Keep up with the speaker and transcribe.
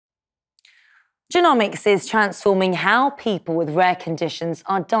Genomics is transforming how people with rare conditions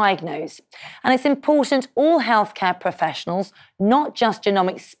are diagnosed. And it's important all healthcare professionals, not just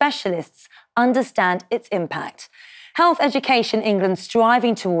genomics specialists, understand its impact. Health Education England's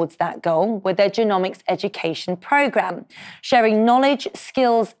striving towards that goal with their Genomics education programme, sharing knowledge,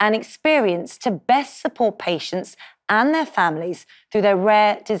 skills and experience to best support patients and their families through their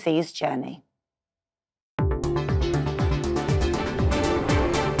rare disease journey.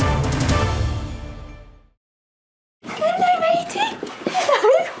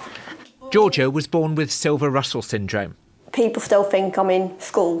 Georgia was born with Silver-Russell syndrome. People still think I'm in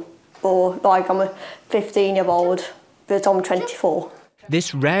school or like I'm a 15-year-old, but I'm 24.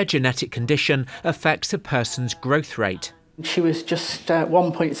 This rare genetic condition affects a person's growth rate. She was just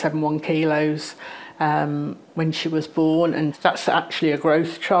 1.71 kilos when she was born, and that's actually a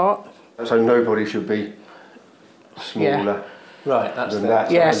growth chart. So nobody should be smaller than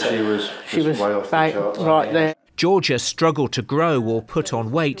that. Yeah. And she was way off the chart. Right there. Georgia struggled to grow or put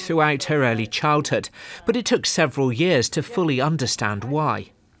on weight throughout her early childhood, but it took several years to fully understand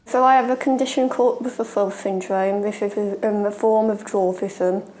why. So I have a condition called Russell syndrome. This is a form of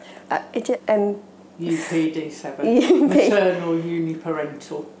dwarfism. UPD7, maternal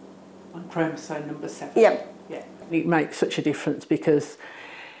uniparental, on chromosome number 7. Yep. Yeah. It makes such a difference because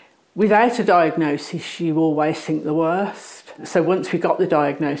without a diagnosis, you always think the worst. So once we got the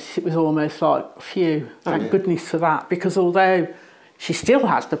diagnosis, it was almost like, phew, thank goodness for that. Because although she still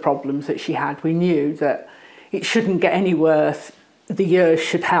has the problems that she had, we knew that it shouldn't get any worse. The years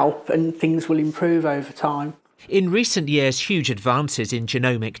should help and things will improve over time. In recent years, huge advances in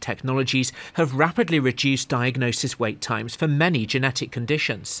genomic technologies have rapidly reduced diagnosis wait times for many genetic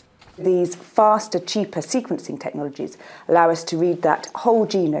conditions. These faster, cheaper sequencing technologies allow us to read that whole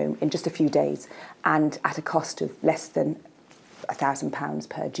genome in just a few days and at a cost of less than £1,000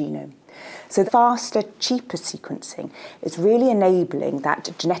 per genome. So faster, cheaper sequencing is really enabling that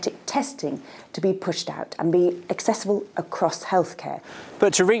genetic testing to be pushed out and be accessible across healthcare.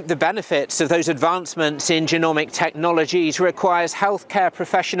 But to reap the benefits of those advancements in genomic technologies requires healthcare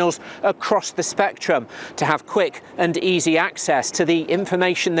professionals across the spectrum to have quick and easy access to the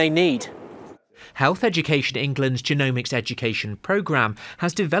information they need. Health Education England's Genomics education programme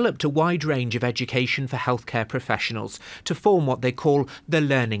has developed a wide range of education for healthcare professionals to form what they call the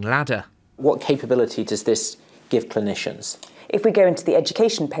learning ladder. What capability does this give clinicians? If we go into the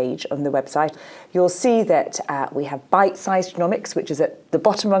education page on the website, you'll see that we have bite-sized genomics, which is at the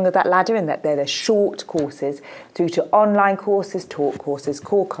bottom rung of that ladder, and that they're the short courses, through to online courses, talk courses,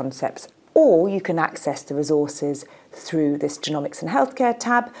 core concepts. Or you can access the resources through this Genomics and Healthcare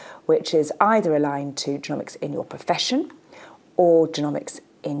tab, which is either aligned to genomics in your profession or genomics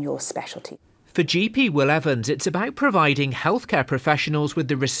in your specialty. For GP Will Evans, it's about providing healthcare professionals with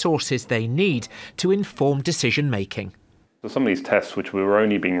the resources they need to inform decision-making. So some of these tests, which were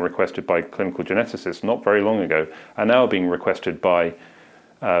only being requested by clinical geneticists not very long ago, are now being requested by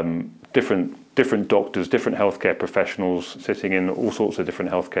different doctors, different healthcare professionals sitting in all sorts of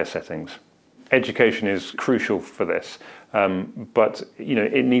different healthcare settings. Education is crucial for this, but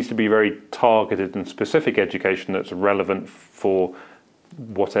it needs to be very targeted and specific education that's relevant for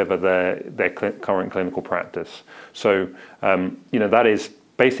whatever their current clinical practice. So that is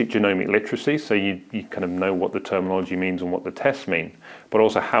basic genomic literacy, so you kind of know what the terminology means and what the tests mean, but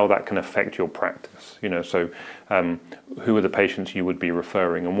also how that can affect your practice. So who are the patients you would be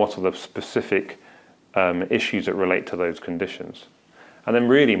referring, and what are the specific issues that relate to those conditions. And then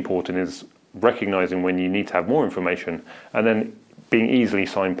really important is recognising when you need to have more information, and then being easily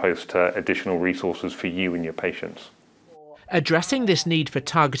signposted to additional resources for you and your patients. Addressing this need for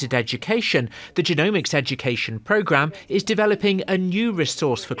targeted education, the Genomics education programme is developing a new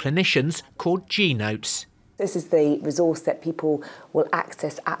resource for clinicians called GNotes. This is the resource that people will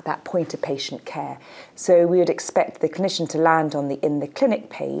access at that point of patient care. So we would expect the clinician to land on the In the Clinic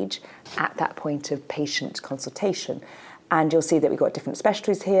page at that point of patient consultation. And you'll see that we've got different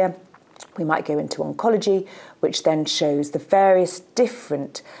specialties here. We might go into oncology, which then shows the various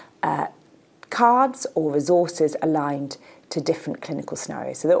different cards or resources aligned to different clinical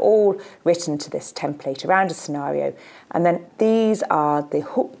scenarios. So they're all written to this template around a scenario, and then these are the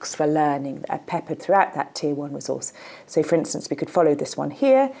hooks for learning that are peppered throughout that Tier 1 resource. So for instance, we could follow this one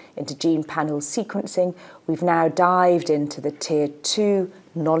here into gene panel sequencing. We've now dived into the Tier 2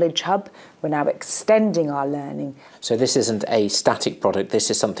 knowledge hub. We're now extending our learning. So this isn't a static product,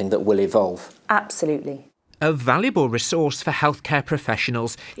 this is something that will evolve. Absolutely. A valuable resource for healthcare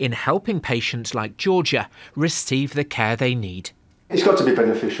professionals in helping patients like Georgia receive the care they need. It's got to be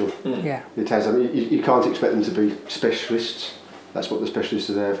beneficial. Yeah. It has. I mean, you can't expect them to be specialists. That's what the specialists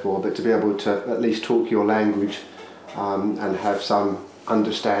are there for, but to be able to at least talk your language and have some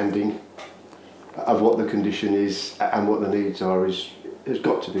understanding of what the condition is and what the needs are has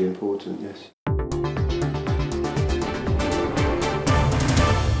got to be important, yes.